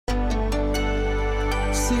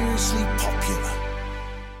seriously popular.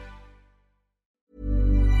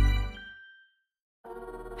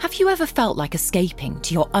 Have you ever felt like escaping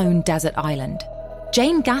to your own desert island?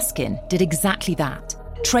 Jane Gaskin did exactly that,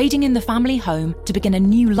 trading in the family home to begin a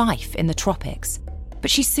new life in the tropics. But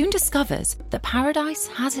she soon discovers that paradise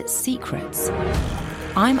has its secrets.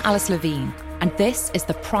 I'm Alice Levine, and this is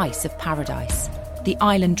The Price of Paradise, the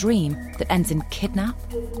island dream that ends in kidnap,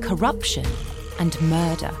 corruption, and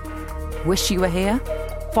murder. Wish you were here?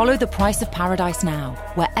 Follow The Price of Paradise now,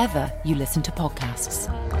 wherever you listen to podcasts.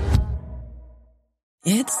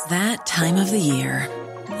 It's that time of the year.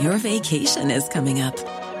 Your vacation is coming up.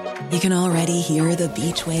 You can already hear the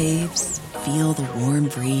beach waves, feel the warm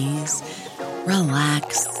breeze,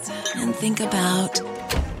 relax, and think about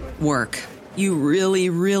work. You really,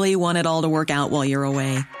 really want it all to work out while you're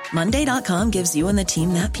away. Monday.com gives you and the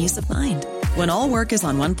team that peace of mind. When all work is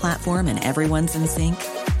on one platform and everyone's in sync,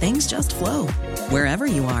 things just flow. Wherever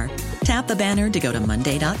you are, tap the banner to go to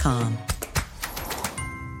Monday.com.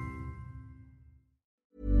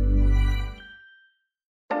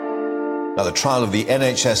 Now, the trial of the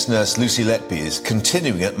NHS nurse Lucy Letby is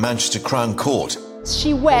continuing at Manchester Crown Court.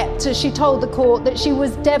 She wept as she told the court that she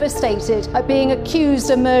was devastated at being accused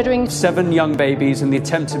of murdering 7 young babies and the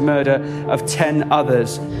attempted murder of 10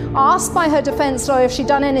 others. Asked by her defence lawyer if she'd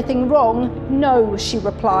done anything wrong, no, she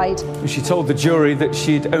replied. She told the jury that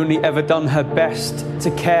she'd only ever done her best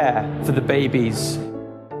to care for the babies.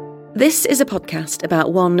 This is a podcast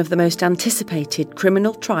about one of the most anticipated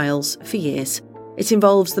criminal trials for years. It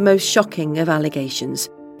involves the most shocking of allegations,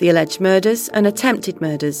 the alleged murders and attempted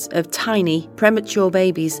murders of tiny, premature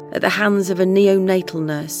babies at the hands of a neonatal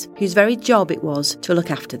nurse whose very job it was to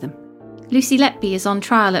look after them. Lucy Letby is on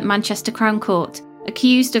trial at Manchester Crown Court,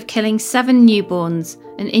 accused of killing 7 newborns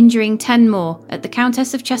and injuring 10 more at the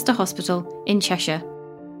Countess of Chester Hospital in Cheshire.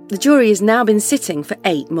 The jury has now been sitting for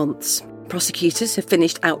 8 months. Prosecutors have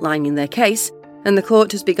finished outlining their case, and the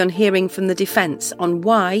court has begun hearing from the defence on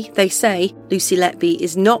why they say Lucy Letby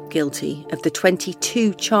is not guilty of the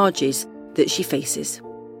 22 charges that she faces.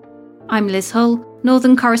 I'm Liz Hull,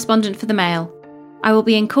 Northern correspondent for the Mail. I will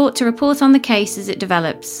be in court to report on the case as it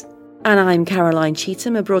develops. And I'm Caroline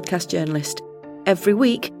Cheetham, a broadcast journalist. Every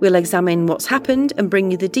week, we'll examine what's happened and bring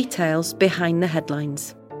you the details behind the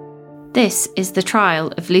headlines. This is the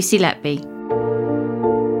trial of Lucy Letby.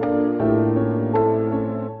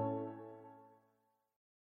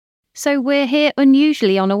 So we're here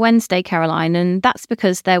unusually on a Wednesday, Caroline, and that's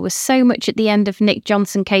because there was so much at the end of Nick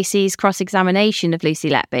Johnson Casey's cross-examination of Lucy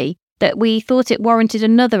Letby that we thought it warranted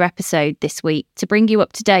another episode this week to bring you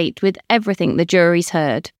up to date with everything the jury's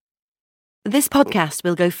heard. This podcast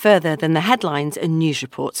will go further than the headlines and news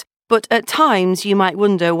reports, but at times you might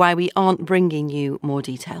wonder why we aren't bringing you more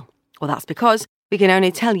detail. Well, that's because we can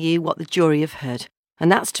only tell you what the jury have heard,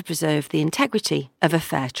 and that's to preserve the integrity of a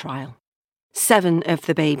fair trial. 7 of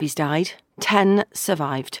the babies died, 10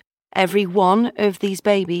 survived. Every one of these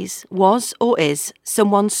babies was or is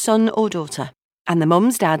someone's son or daughter, and the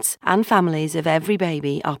mums, dads and families of every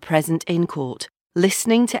baby are present in court,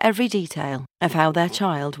 listening to every detail of how their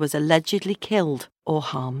child was allegedly killed or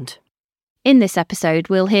harmed. In this episode,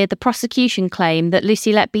 we'll hear the prosecution claim that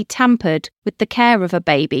Lucy Letby tampered with the care of a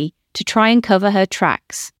baby to try and cover her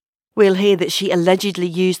tracks. We'll hear that she allegedly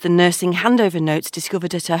used the nursing handover notes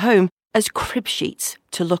discovered at her home as crib sheets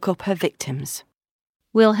to look up her victims.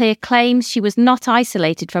 We'll hear claims she was not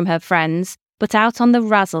isolated from her friends, but out on the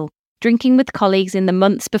razzle, drinking with colleagues in the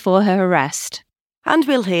months before her arrest. And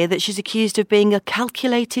we'll hear that she's accused of being a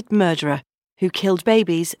calculated murderer who killed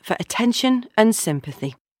babies for attention and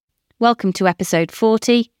sympathy. Welcome to episode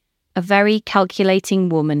 40, A Very Calculating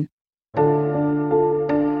Woman.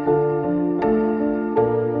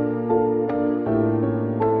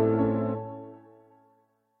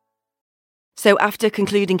 So after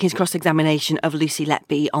concluding his cross-examination of Lucy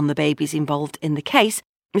Letby on the babies involved in the case,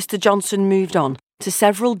 Mr. Johnson moved on to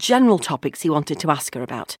several general topics he wanted to ask her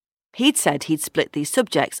about. He'd said he'd split these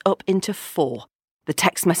subjects up into 4: the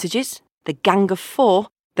text messages, the Gang of 4,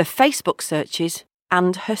 the Facebook searches,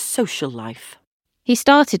 and her social life. He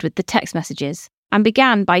started with the text messages and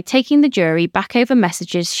began by taking the jury back over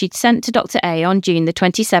messages she'd sent to Dr. A on June the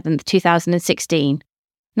 27th, 2016.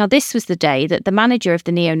 Now, this was the day that the manager of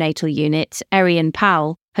the neonatal unit, Arian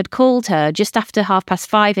Powell, had called her just after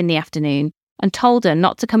 5:30 in the afternoon and told her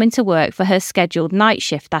not to come into work for her scheduled night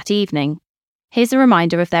shift that evening. Here's a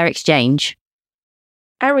reminder of their exchange.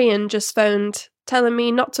 Arian just phoned, telling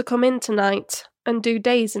me not to come in tonight and do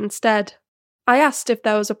days instead. I asked if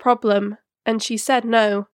there was a problem, and she said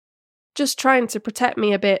no. Just trying to protect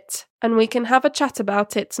me a bit, and we can have a chat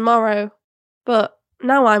about it tomorrow. But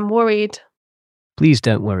now I'm worried. Please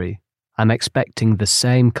don't worry. I'm expecting the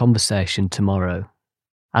same conversation tomorrow.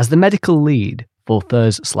 As the medical lead for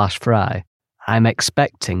Thurs/Fry, I'm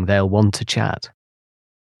expecting they'll want to chat.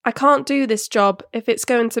 I can't do this job if it's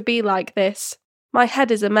going to be like this. My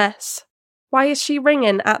head is a mess. Why is she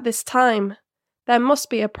ringing at this time? There must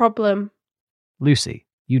be a problem. Lucy,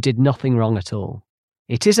 you did nothing wrong at all.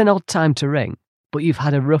 It is an odd time to ring, but you've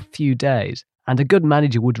had a rough few days, and a good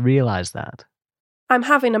manager would realise that. I'm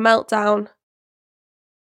having a meltdown.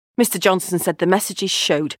 Mr. Johnson said the messages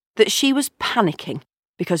showed that she was panicking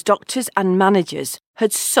because doctors and managers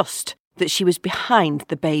had sussed that she was behind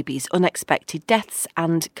the baby's unexpected deaths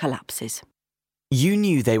and collapses. You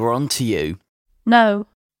knew they were onto you. No.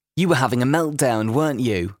 You were having a meltdown, weren't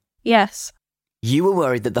you? Yes. You were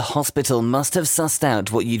worried that the hospital must have sussed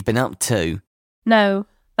out what you'd been up to. No,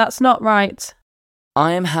 that's not right.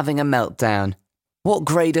 I am having a meltdown. What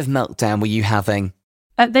grade of meltdown were you having?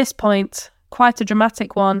 At this point, quite a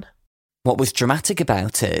dramatic one. What was dramatic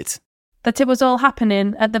about it? That it was all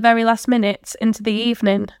happening at the very last minute into the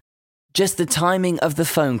evening. Just the timing of the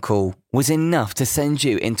phone call was enough to send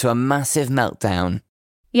you into a massive meltdown.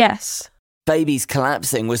 Yes. Baby's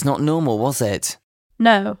collapsing was not normal, was it?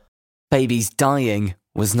 No. Baby's dying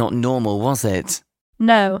was not normal, was it?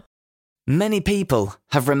 No. Many people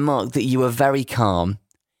have remarked that you were very calm,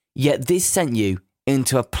 yet this sent you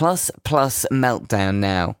into a plus meltdown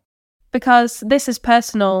now. Because this is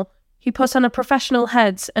personal. You put on a professional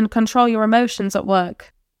head and control your emotions at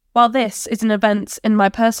work, while this is an event in my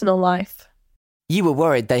personal life. You were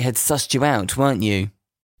worried they had sussed you out, weren't you?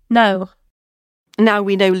 No. Now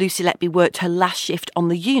we know Lucy Letby worked her last shift on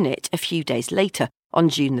the unit a few days later, on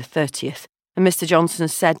June the 30th, and Mr. Johnson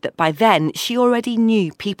said that by then she already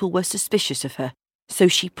knew people were suspicious of her, so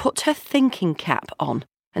she put her thinking cap on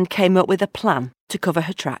and came up with a plan to cover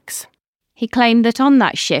her tracks. He claimed that on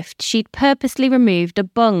that shift she'd purposely removed a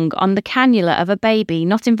bung on the cannula of a baby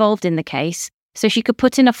not involved in the case so she could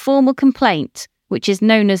put in a formal complaint, which is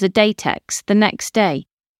known as a Datex, the next day.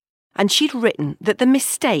 And she'd written that the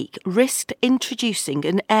mistake risked introducing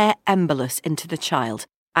an air embolus into the child,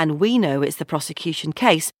 and we know it's the prosecution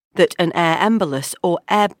case that an air embolus or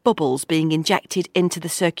air bubbles being injected into the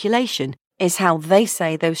circulation is how they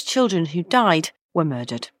say those children who died were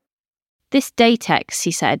murdered. This Datex,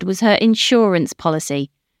 he said, was her insurance policy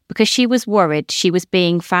because she was worried she was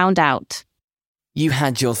being found out. You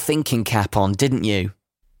had your thinking cap on, didn't you?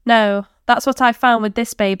 No, that's what I found with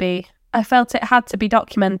this baby. I felt it had to be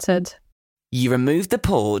documented. You removed the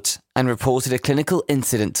port and reported a clinical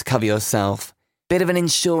incident to cover yourself. Bit of an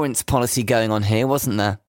insurance policy going on here, wasn't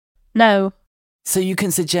there? No. So you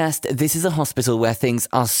can suggest this is a hospital where things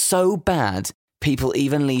are so bad, people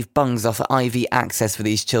even leave bungs off IV access for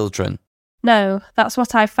these children? No, that's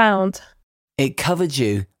what I found. It covered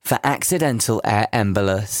you for accidental air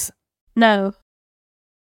embolus? No.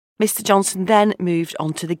 Mr. Johnson then moved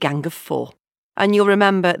on to the Gang of Four. And you'll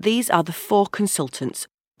remember these are the four consultants: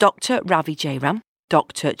 Dr. Ravi Jairam,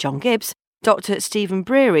 Dr. John Gibbs, Dr. Stephen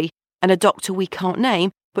Breary, and a doctor we can't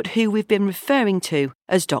name, but who we've been referring to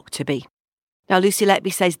as Dr. B. Now, Lucy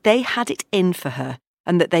Letby says they had it in for her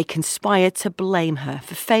and that they conspired to blame her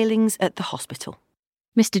for failings at the hospital.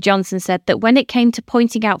 Mr. Johnson said that when it came to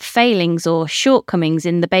pointing out failings or shortcomings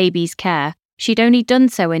in the baby's care, she'd only done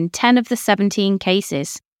so in 10 of the 17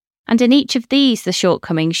 cases. And in each of these, the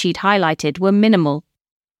shortcomings she'd highlighted were minimal.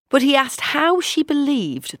 But he asked how she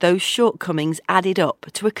believed those shortcomings added up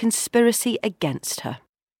to a conspiracy against her.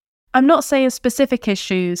 I'm not saying specific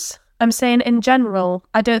issues. I'm saying in general,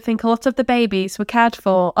 I don't think a lot of the babies were cared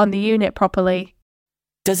for on the unit properly.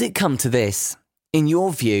 Does it come to this? In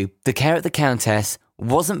your view, the care at the Countess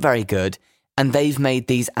wasn't very good, and they've made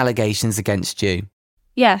these allegations against you?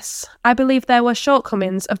 Yes, I believe there were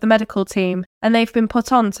shortcomings of the medical team, and they've been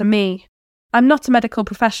put on to me. I'm not a medical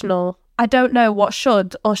professional. I don't know what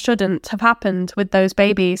should or shouldn't have happened with those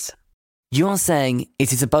babies. You are saying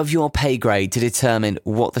it is above your pay grade to determine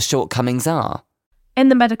what the shortcomings are? In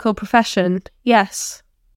the medical profession, yes.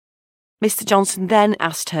 Mr. Johnson then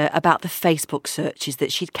asked her about the Facebook searches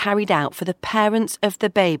that she'd carried out for the parents of the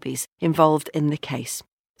babies involved in the case,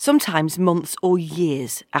 sometimes months or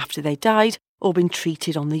years after they died or been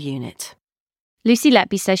treated on the unit. Lucy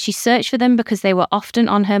Letby says she searched for them because they were often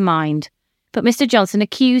on her mind, but Mr. Johnson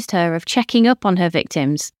accused her of checking up on her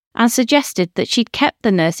victims and suggested that she'd kept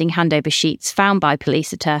the nursing handover sheets found by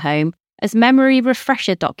police at her home as memory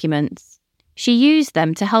refresher documents. She used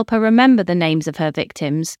them to help her remember the names of her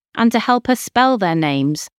victims and to help her spell their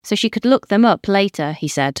names so she could look them up later, he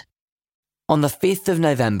said. On the 5th of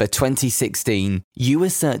November 2016, you were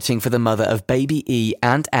searching for the mother of baby E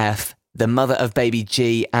and F, the mother of baby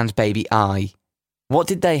G and baby I. What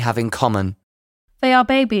did they have in common? They are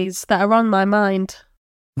babies that are on my mind.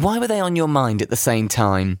 Why were they on your mind at the same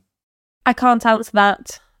time? I can't answer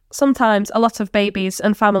that. Sometimes a lot of babies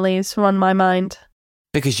and families were on my mind.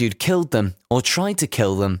 Because you'd killed them or tried to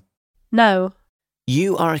kill them? No.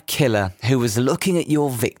 You are a killer who was looking at your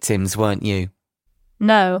victims, weren't you?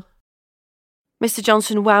 No. Mr.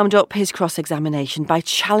 Johnson wound up his cross-examination by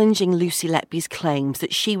challenging Lucy Letby's claims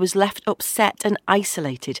that she was left upset and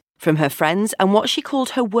isolated from her friends and what she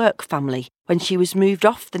called her work family when she was moved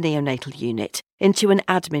off the neonatal unit into an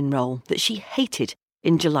admin role that she hated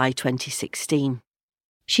in July 2016.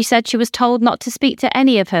 She said she was told not to speak to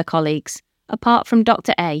any of her colleagues, apart from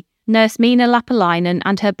Dr. A, Nurse Mina Lapalainen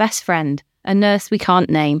and her best friend, a nurse we can't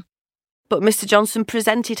name. But Mr. Johnson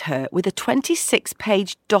presented her with a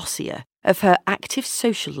 26-page dossier of her active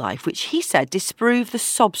social life, which he said disproved the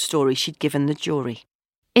sob story she'd given the jury.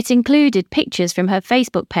 It included pictures from her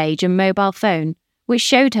Facebook page and mobile phone, which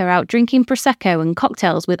showed her out drinking Prosecco and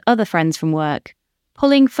cocktails with other friends from work,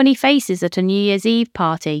 pulling funny faces at a New Year's Eve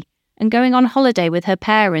party, and going on holiday with her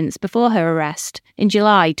parents before her arrest in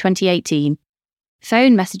July 2018.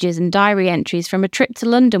 Phone messages and diary entries from a trip to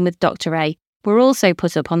London with Dr. A were also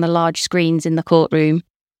put up on the large screens in the courtroom.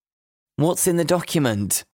 What's in the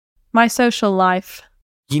document? My social life.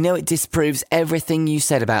 You know it disproves everything you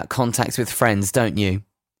said about contacts with friends, don't you?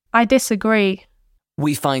 I disagree.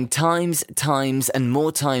 We find times and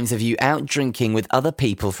more times of you out drinking with other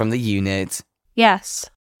people from the unit. Yes.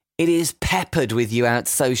 It is peppered with you out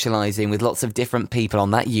socialising with lots of different people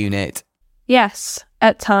on that unit. Yes.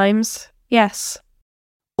 At times. Yes.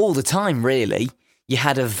 All the time, really. You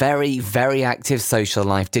had a very, very active social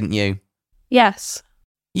life, didn't you? Yes.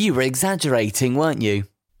 You were exaggerating, weren't you?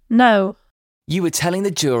 No. You were telling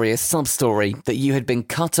the jury a sob story that you had been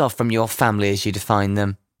cut off from your family as you defined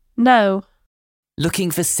them. No.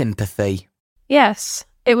 Looking for sympathy. Yes.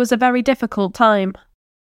 It was a very difficult time.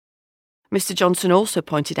 Mr. Johnson also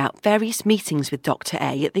pointed out various meetings with Dr.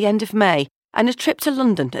 A at the end of May and a trip to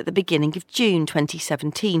London at the beginning of June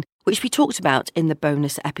 2017, which we talked about in the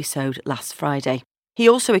bonus episode last Friday. He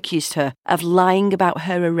also accused her of lying about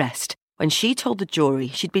her arrest when she told the jury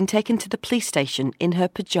she'd been taken to the police station in her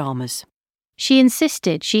pyjamas. She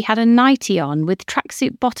insisted she had a nightie on with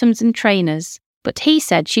tracksuit bottoms and trainers, but he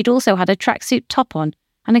said she'd also had a tracksuit top on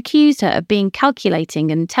and accused her of being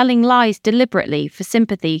calculating and telling lies deliberately for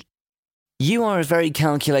sympathy. You are a very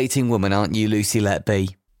calculating woman, aren't you, Lucy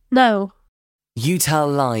Letby? No. You tell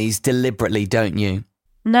lies deliberately, don't you?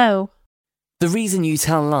 No. The reason you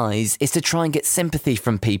tell lies is to try and get sympathy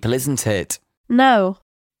from people, isn't it? No.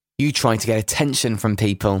 You try to get attention from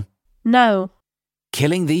people. No.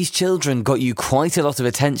 Killing these children got you quite a lot of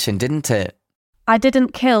attention, didn't it? I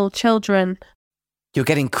didn't kill children. You're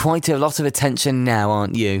getting quite a lot of attention now,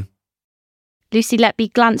 aren't you? Lucy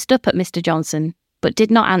Letby glanced up at Mr. Johnson, but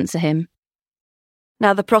did not answer him.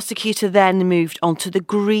 Now, the prosecutor then moved on to the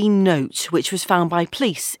green note, which was found by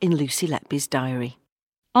police in Lucy Letby's diary.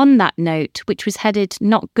 On that note, which was headed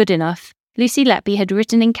 "Not Good Enough," Lucy Letby had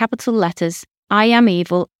written in capital letters, "I am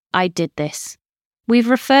evil, I did this." We've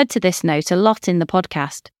referred to this note a lot in the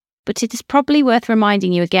podcast, but it is probably worth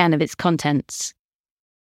reminding you again of its contents.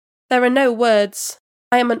 There are no words.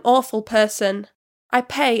 I am an awful person. I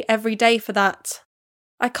pay every day for that.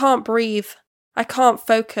 I can't breathe. I can't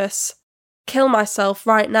focus. Kill myself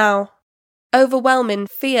right now. Overwhelming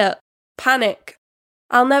fear, panic.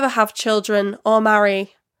 I'll never have children or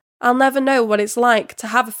marry. I'll never know what it's like to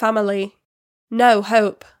have a family. No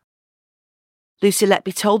hope. Lucy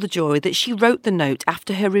Letby told the jury that she wrote the note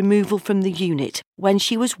after her removal from the unit when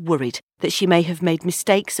she was worried that she may have made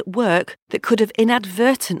mistakes at work that could have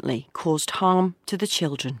inadvertently caused harm to the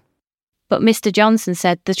children. But Mr. Johnson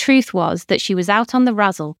said the truth was that she was out on the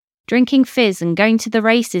razzle, drinking fizz and going to the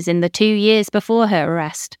races in the 2 years before her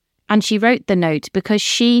arrest, and she wrote the note because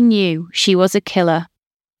she knew she was a killer.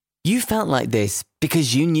 You felt like this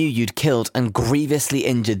because you knew you'd killed and grievously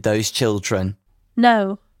injured those children.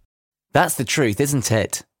 No. That's the truth, isn't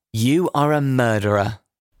it? You are a murderer.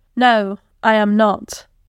 No, I am not.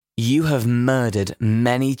 You have murdered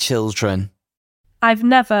many children. I've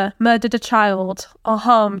never murdered a child or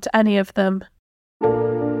harmed any of them.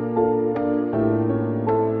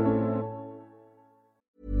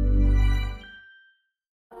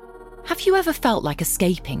 Have you ever felt like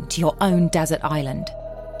escaping to your own desert island?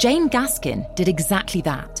 Jane Gaskin did exactly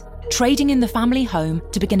that, trading in the family home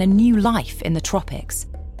to begin a new life in the tropics.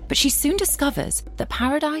 But she soon discovers that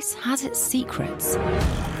paradise has its secrets.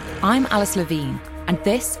 I'm Alice Levine, and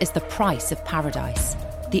this is The Price of Paradise,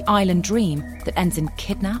 the island dream that ends in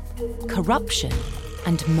kidnap, corruption,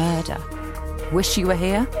 and murder. Wish you were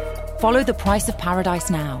here? Follow The Price of Paradise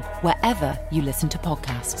now, wherever you listen to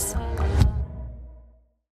podcasts.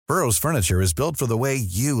 Burrow's furniture is built for the way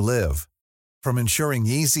you live. From ensuring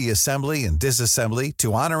easy assembly and disassembly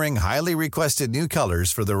to honoring highly requested new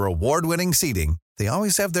colors for their award-winning seating, they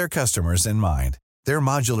always have their customers in mind. Their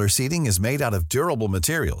modular seating is made out of durable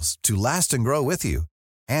materials to last and grow with you.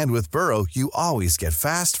 And with Burrow, you always get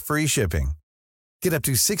fast, free shipping. Get up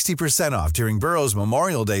to 60% off during Burrow's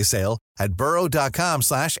Memorial Day sale at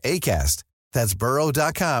burrow.com/ACAST. That's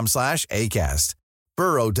burrow.com/ACAST.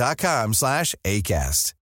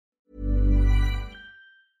 burrow.com/ACAST.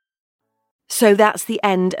 So that's the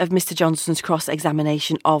end of Mr. Johnson's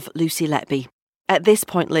cross-examination of Lucy Letby. At this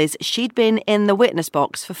point, Liz, she'd been in the witness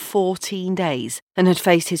box for 14 days and had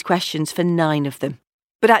faced his questions for 9 of them.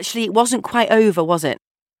 But actually, it wasn't quite over, was it?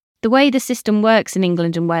 The way the system works in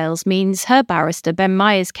England and Wales means her barrister, Ben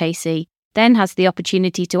Myers-Casey, then has the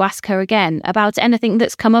opportunity to ask her again about anything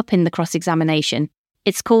that's come up in the cross-examination.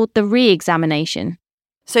 It's called the re-examination.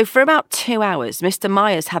 So for about 2 hours, Mr.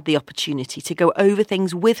 Myers had the opportunity to go over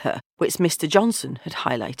things with her, which Mr. Johnson had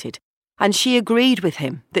highlighted. And she agreed with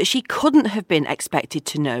him that she couldn't have been expected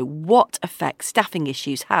to know what effect staffing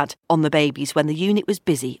issues had on the babies when the unit was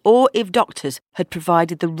busy, or if doctors had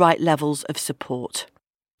provided the right levels of support.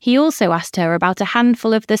 He also asked her about a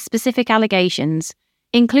handful of the specific allegations,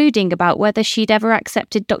 including about whether she'd ever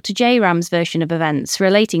accepted Dr. J-Ram's version of events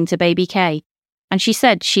relating to baby K, and she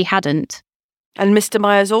said she hadn't. And Mr.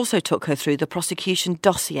 Myers also took her through the prosecution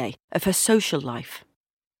dossier of her social life.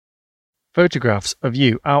 Photographs of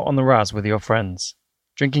you out on the Raz with your friends,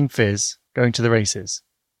 drinking fizz, going to the races.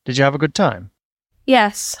 Did you have a good time?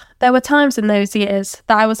 Yes, there were times in those years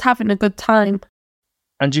that I was having a good time.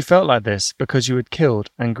 And you felt like this because you had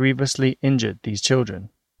killed and grievously injured these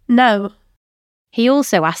children? No. He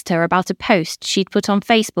also asked her about a post she'd put on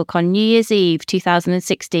Facebook on New Year's Eve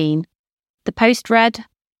 2016. The post read,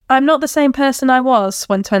 I'm not the same person I was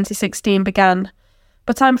when 2016 began,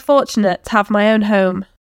 but I'm fortunate to have my own home.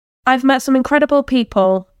 I've met some incredible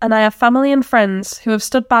people, and I have family and friends who have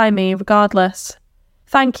stood by me regardless.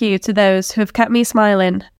 Thank you to those who have kept me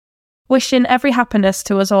smiling. Wishing every happiness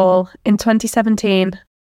to us all in 2017.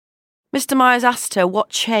 Mr. Myers asked her what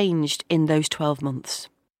changed in those 12 months.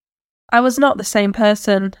 I was not the same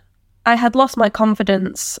person. I had lost my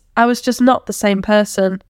confidence. I was just not the same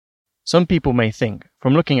person. Some people may think,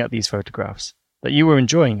 from looking at these photographs, that you were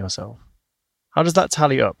enjoying yourself. How does that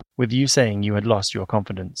tally up with you saying you had lost your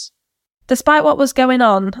confidence? Despite what was going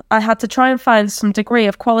on, I had to try and find some degree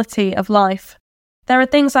of quality of life. There are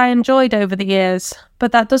things I enjoyed over the years,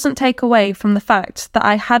 but that doesn't take away from the fact that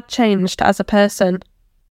I had changed as a person.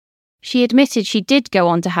 She admitted she did go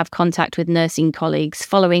on to have contact with nursing colleagues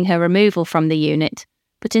following her removal from the unit,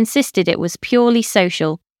 but insisted it was purely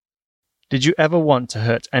social. Did you ever want to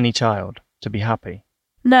hurt any child to be happy?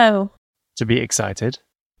 No. To be excited?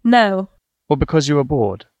 No. Or because you were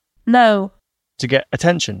bored? No. To get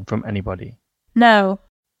attention from anybody? No.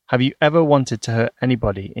 Have you ever wanted to hurt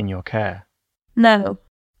anybody in your care? No.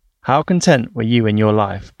 How content were you in your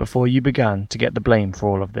life before you began to get the blame for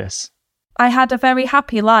all of this? I had a very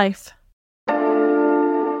happy life.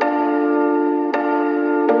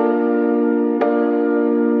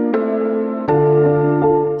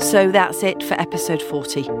 So that's it for episode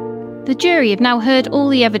 40. The jury have now heard all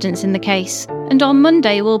the evidence in the case, and on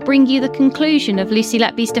Monday we'll bring you the conclusion of Lucy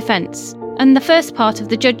Letby's defence and the first part of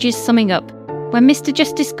the judge's summing up, when Mr.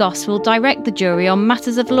 Justice Goss will direct the jury on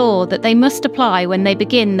matters of law that they must apply when they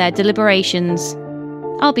begin their deliberations.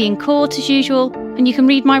 I'll be in court as usual, and you can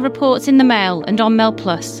read my reports in the Mail and on Mail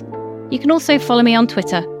Plus. You can also follow me on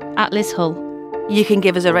Twitter, @LizHull. You can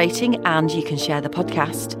give us a rating and you can share the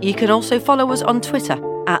podcast. You can also follow us on Twitter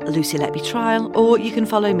 @Lucy Letby Trial, or you can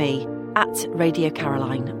follow me @Radio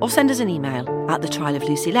Caroline, or send us an email at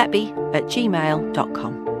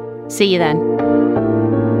thetrialoflucyletby@gmail.com. See you then.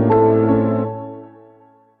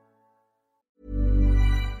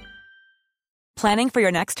 Planning for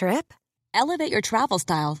your next trip? Elevate your travel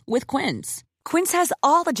style with Quince. Quince has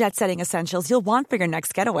all the jet-setting essentials you'll want for your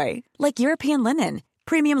next getaway, like European linen,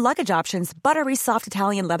 premium luggage options, buttery soft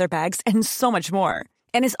Italian leather bags, and so much more.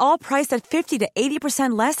 And is all priced at 50 to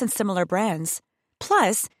 80% less than similar brands.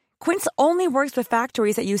 Plus, Quince only works with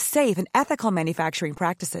factories that use safe and ethical manufacturing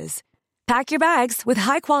practices. Pack your bags with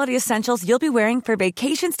high-quality essentials you'll be wearing for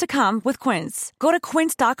vacations to come with Quince. Go to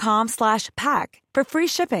quince.com/pack for free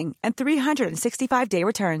shipping and 365-day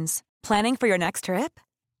returns. Planning for your next trip?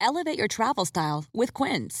 Elevate your travel style with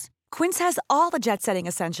Quince. Quince has all the jet-setting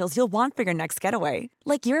essentials you'll want for your next getaway,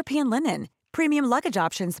 like European linen, premium luggage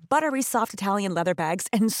options, buttery soft Italian leather bags,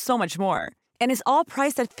 and so much more. And is all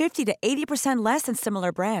priced at 50 to 80% less than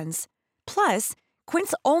similar brands. Plus,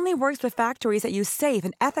 Quince only works with factories that use safe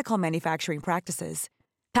and ethical manufacturing practices.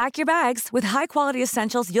 Pack your bags with high-quality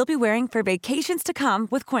essentials you'll be wearing for vacations to come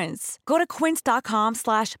with Quince. Go to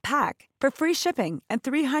quince.com/pack for free shipping and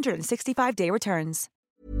 365-day returns.